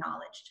be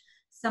acknowledged?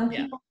 Some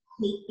people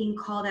hate being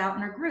called out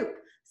in a group.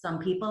 Some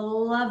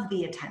people love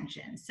the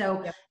attention.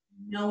 So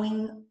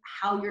knowing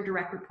how your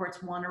direct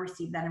reports want to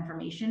receive that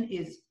information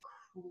is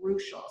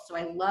crucial. So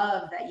I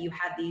love that you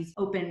had these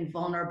open,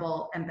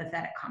 vulnerable,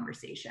 empathetic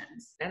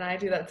conversations. And I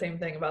do that same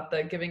thing about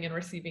the giving and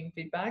receiving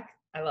feedback.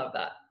 I love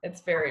that. It's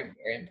very,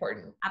 very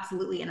important.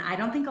 Absolutely. And I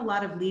don't think a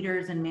lot of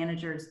leaders and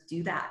managers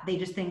do that. They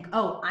just think,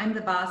 oh, I'm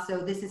the boss, so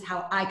this is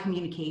how I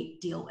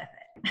communicate, deal with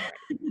it.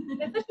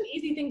 It's such an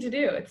easy thing to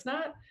do. It's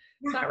not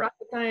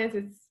rocket science.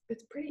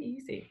 It's pretty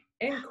easy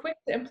and quick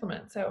to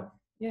implement. So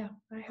Yeah,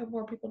 I hope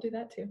more people do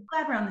that too.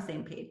 Glad we're on the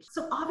same page.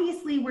 So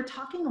obviously we're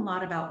talking a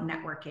lot about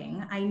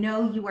networking. I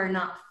know you are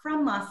not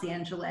from Los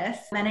Angeles,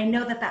 and I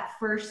know that that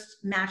first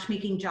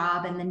matchmaking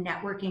job and the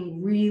networking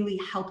really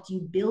helped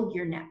you build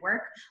your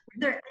network. Were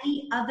there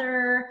any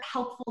other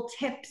helpful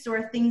tips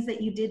or things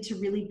that you did to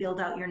really build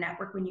out your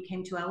network when you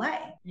came to LA?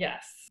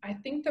 Yes. I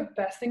think the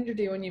best thing to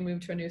do when you move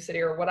to a new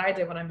city, or what I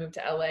did when I moved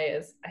to LA,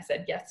 is I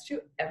said yes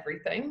to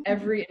everything,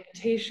 every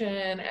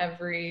invitation,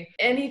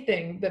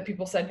 anything that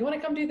people said, you want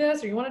to come do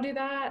this or you want to do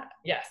that?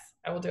 Yes,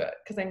 I will do it,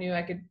 because I knew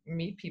I could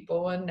meet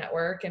people and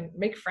network and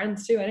make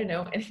friends too. I didn't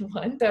know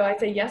anyone. So I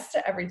say yes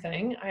to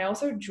everything. I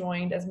also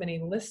joined as many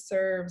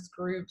listservs,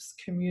 groups,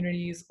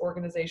 communities,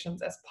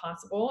 organizations as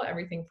possible.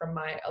 Everything from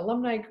my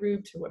alumni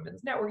group to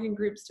women's networking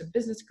groups to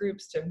business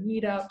groups to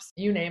meetups,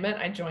 you name it,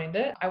 I joined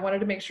it. I wanted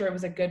to make sure it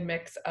was a good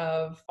mix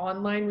of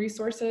online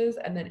resources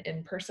and then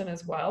in person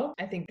as well.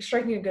 I think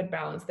striking a good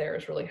balance there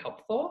is really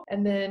helpful.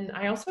 And then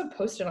I also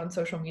posted on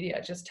social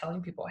media just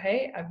telling people,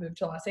 hey, I've moved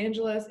to Los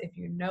Angeles. If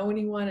you know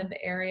anyone in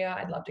the area,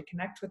 I'd love to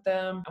connect with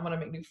them. I want to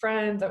make new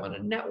friends. I want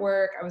to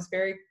network. I was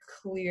very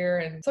clear.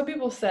 And some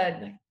people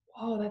said, like,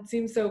 oh, that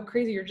seems so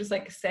crazy. You're just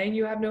like saying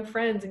you have no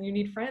friends and you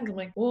need friends. I'm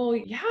like, well,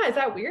 yeah, is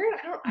that weird?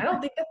 I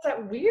don't think that's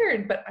that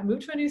weird. But I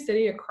moved to a new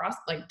city across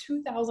like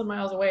 2,000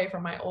 miles away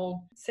from my old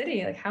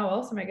city. Like, how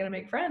else am I going to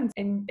make friends?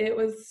 And it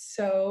was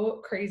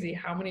so crazy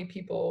how many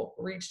people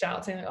reached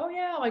out saying, like, oh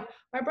yeah, like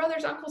my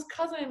brother's uncle's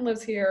cousin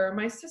lives here, or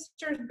my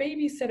sister's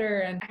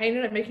babysitter. And I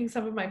ended up making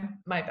some of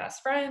my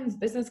best friends,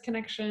 business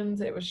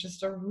connections. It was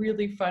just a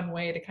really fun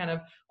way to kind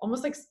of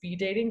almost like speed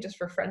dating just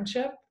for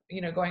friendship,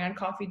 going on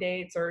coffee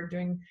dates or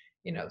doing,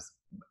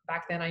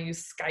 back then I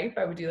used Skype.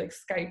 I would do like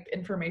Skype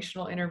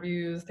informational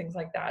interviews, things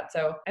like that.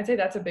 So I'd say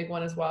that's a big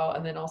one as well.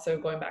 And then also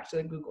going back to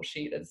the Google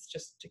Sheet is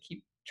just to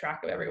keep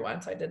track of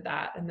everyone. So I did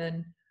that. And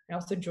then I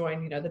also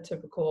joined, the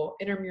typical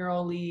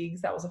intramural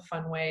leagues. That was a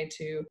fun way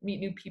to meet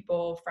new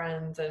people,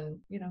 friends, and,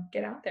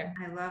 get out there.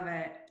 I love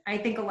it. I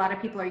think a lot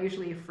of people are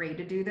usually afraid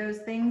to do those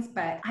things,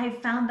 but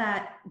I've found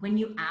that when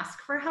you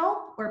ask for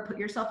help or put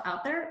yourself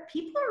out there,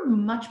 people are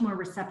much more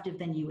receptive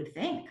than you would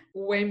think.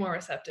 Way more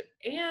receptive.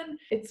 And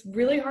it's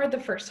really hard the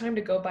first time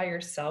to go by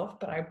yourself,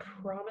 but I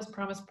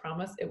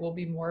promise it will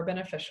be more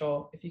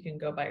beneficial if you can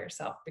go by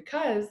yourself,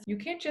 because you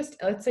can't just,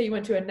 let's say you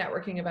went to a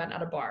networking event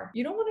at a bar.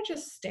 You don't want to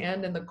just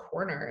stand in the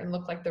corner and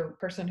look like the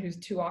person who's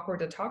too awkward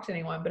to talk to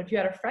anyone. But if you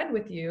had a friend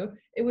with you,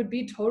 it would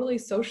be totally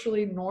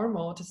socially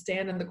normal to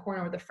stand in the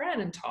corner with a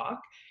friend and talk.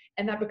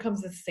 And that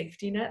becomes a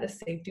safety net, a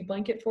safety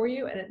blanket for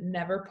you, and it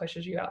never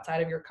pushes you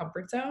outside of your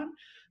comfort zone.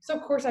 So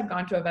of course I've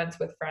gone to events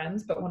with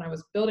friends, but when I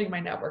was building my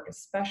network,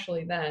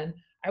 especially then,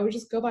 I would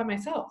just go by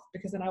myself,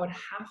 because then I would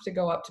have to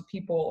go up to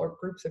people or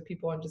groups of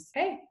people and just,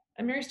 hey,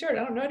 I'm Mary Stewart.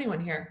 I don't know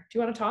anyone here. Do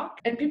you want to talk?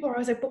 And people are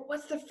always like, but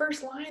what's the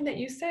first line that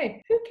you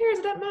say? Who cares?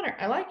 It doesn't matter.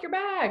 I like your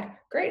bag.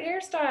 Great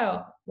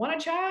hairstyle. Want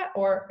to chat?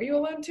 Or are you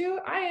alone too?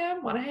 I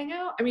am. Want to hang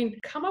out? I mean,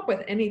 come up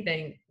with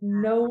anything.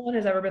 No one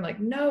has ever been like,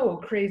 no,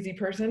 crazy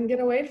person,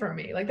 get away from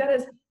me. Like, that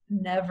has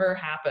never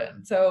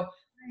happened. So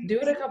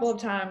do it a couple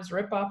of times,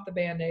 rip off the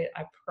Band-Aid.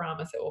 I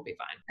promise it will be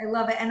fine. I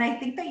love it. And I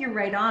think that you're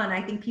right on.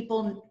 I think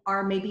people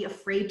are maybe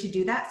afraid to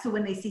do that. So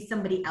when they see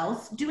somebody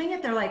else doing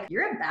it, they're like,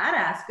 you're a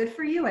badass. Good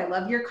for you. I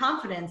love your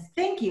confidence.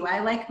 Thank you. I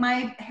like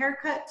my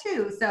haircut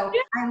too. So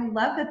yeah. I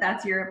love that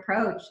that's your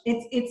approach.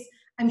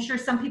 I'm sure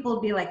some people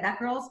would be like, that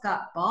girl's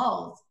got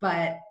balls,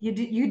 but you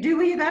do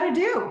what you got to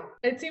do.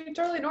 It seemed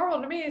totally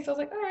normal to me. So I was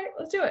like, all right,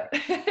 let's do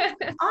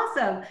it.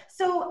 Awesome.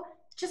 So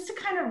just to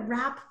kind of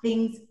wrap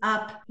things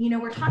up,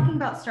 we're talking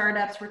about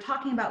startups, we're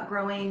talking about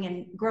growing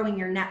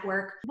your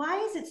network. Why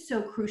is it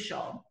so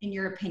crucial, in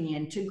your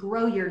opinion, to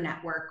grow your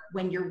network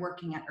when you're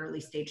working at early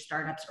stage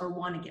startups or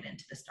want to get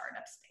into the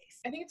startup space?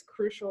 I think it's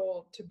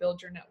crucial to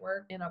build your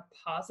network in a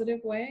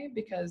positive way,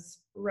 because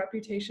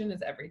reputation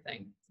is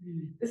everything.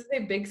 This is a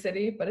big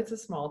city, but it's a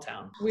small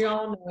town. We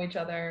all know each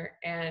other,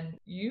 and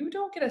you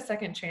don't get a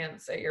second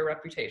chance at your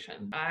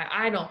reputation.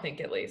 I don't think,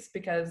 at least,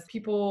 because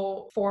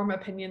people form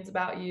opinions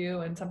about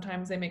you and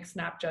sometimes they make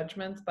snap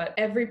judgments, but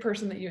every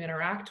person that you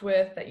interact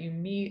with, that you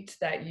meet,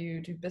 that you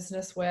do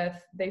business with,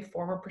 they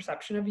form a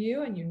perception of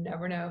you, and you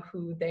never know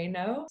who they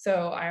know.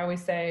 So I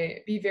always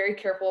say, be very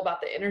careful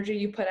about the energy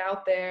you put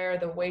out there,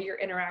 the way you're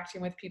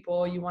interacting with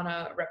people. You want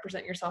to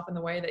represent yourself in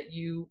the way that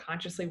you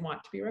consciously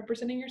want to be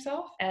representing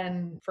yourself.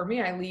 And for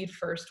me, I lead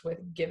first with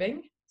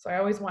giving. So I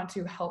always want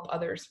to help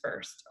others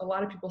first. A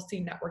lot of people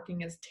see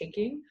networking as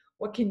taking.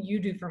 What can you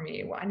do for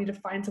me? Well, I need to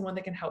find someone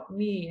that can help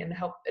me and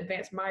help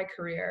advance my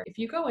career. If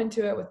you go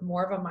into it with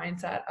more of a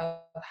mindset of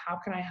how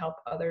can I help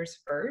others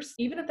first,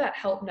 even if that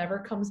help never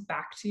comes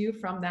back to you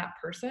from that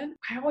person,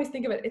 I always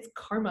think of it, it's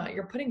karma.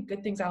 You're putting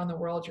good things out in the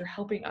world. You're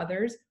helping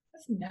others.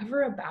 That's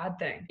never a bad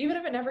thing. Even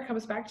if it never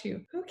comes back to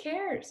you, who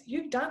cares?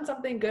 You've done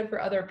something good for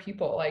other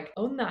people. Like,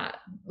 own that,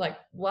 like,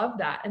 love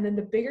that. And then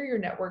the bigger your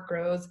network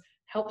grows,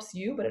 helps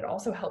you, but it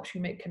also helps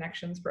you make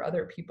connections for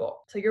other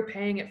people. So you're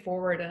paying it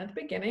forward. And at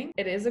the beginning,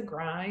 it is a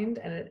grind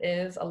and it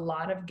is a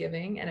lot of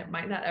giving, and it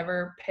might not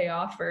ever pay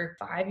off for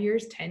 5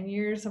 years, 10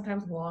 years,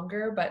 sometimes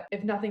longer. But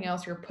if nothing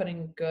else, you're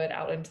putting good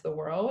out into the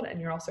world.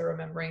 And you're also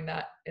remembering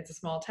that it's a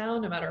small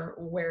town, no matter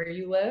where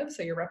you live.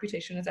 So your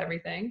reputation is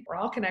everything. We're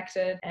all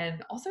connected.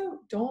 And also,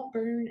 don't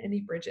burn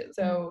any bridges.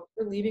 So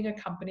you're leaving a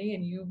company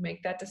and you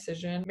make that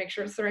decision, make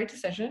sure it's the right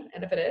decision.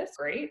 And if it is,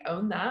 great,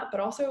 own that,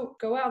 but also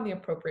go out in the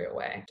appropriate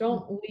way.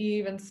 Don't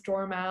leave and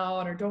storm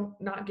out, or don't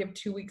not give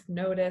 2 weeks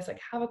notice. Like,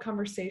 have a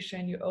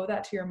conversation. You owe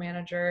that to your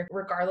manager,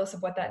 regardless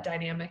of what that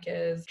dynamic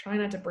is. Try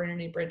not to burn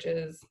any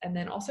bridges. And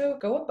then also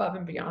go above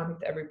and beyond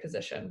with every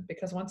position,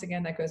 because once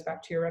again, that goes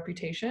back to your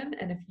reputation.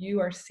 And if you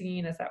are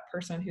seen as that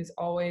person who's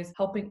always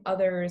helping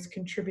others,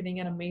 contributing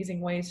in amazing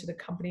ways to the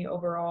company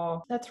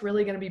overall, that's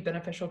really going to be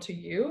beneficial to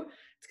you.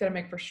 It's going to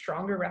make for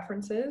stronger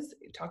references.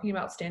 Talking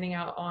about standing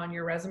out on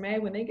your resume,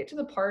 when they get to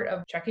the part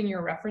of checking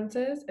your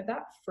references, if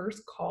that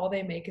first call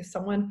they make is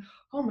someone,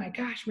 oh my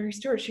gosh, Mary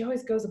Stewart, she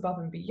always goes above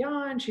and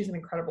beyond. She's an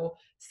incredible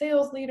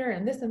sales leader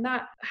and this and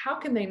that. How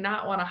can they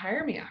not want to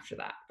hire me after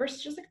that?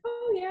 Versus just like,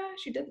 oh yeah,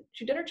 she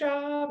did her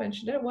job and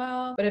she did it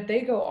well. But if they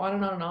go on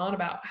and on and on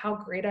about how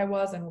great I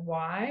was and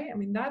why, I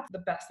mean, that's the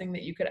best thing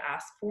that you could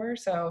ask for.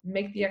 So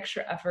make the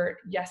extra effort.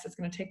 Yes, it's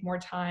going to take more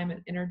time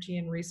and energy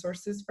and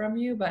resources from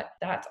you, but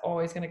that's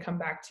always going to come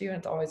back to you, and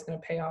it's always going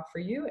to pay off for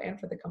you and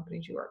for the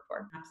companies you work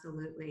for.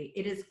 Absolutely.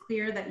 It is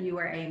clear that you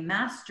are a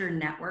master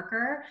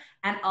networker.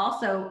 And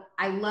also,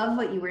 I love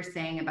what you were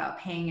saying about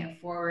paying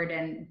it forward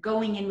and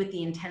going in with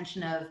the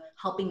intention of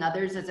helping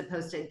others as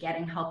opposed to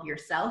getting help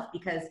yourself,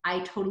 because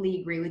I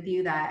totally agree with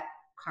you that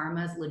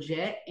karma is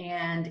legit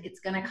and it's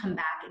going to come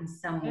back in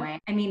some way.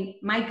 I mean,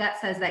 my gut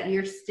says that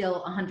you're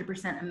still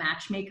 100% a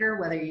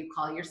matchmaker, whether you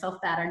call yourself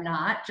that or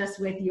not, just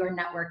with your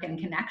network and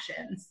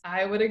connections.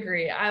 I would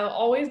agree. I'll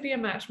always be a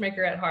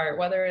matchmaker at heart,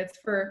 whether it's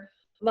for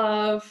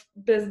love,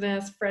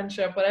 business,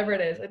 friendship, whatever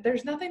it is.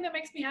 There's nothing that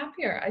makes me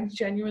happier. I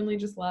genuinely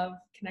just love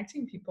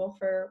connecting people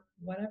for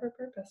whatever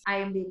purpose. I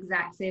am the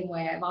exact same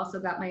way. I've also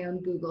got my own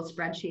Google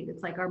spreadsheet.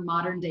 It's like our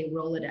modern day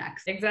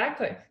Rolodex.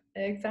 Exactly.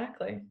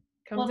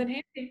 Comes in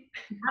handy.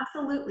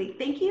 Absolutely.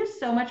 Thank you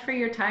so much for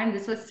your time.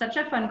 This was such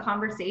a fun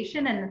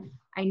conversation. And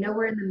I know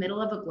we're in the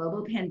middle of a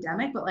global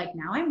pandemic, but like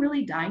now I'm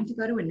really dying to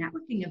go to a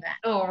networking event.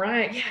 Oh,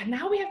 right. Yeah.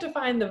 Now we have to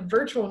find the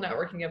virtual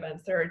networking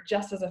events that are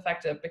just as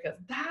effective, because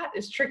that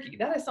is tricky.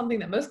 That is something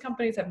that most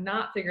companies have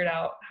not figured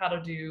out how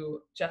to do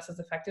just as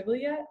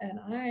effectively yet. And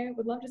I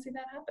would love to see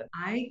that happen.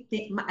 I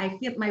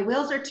feel my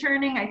wheels are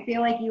turning. I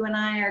feel like you and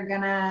I are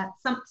gonna,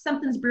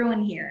 something's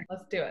brewing here.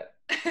 Let's do it.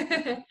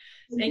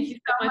 Thank you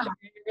so much.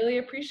 I really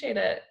appreciate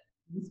it.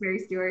 Thanks, Mary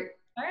Stewart.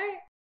 All right.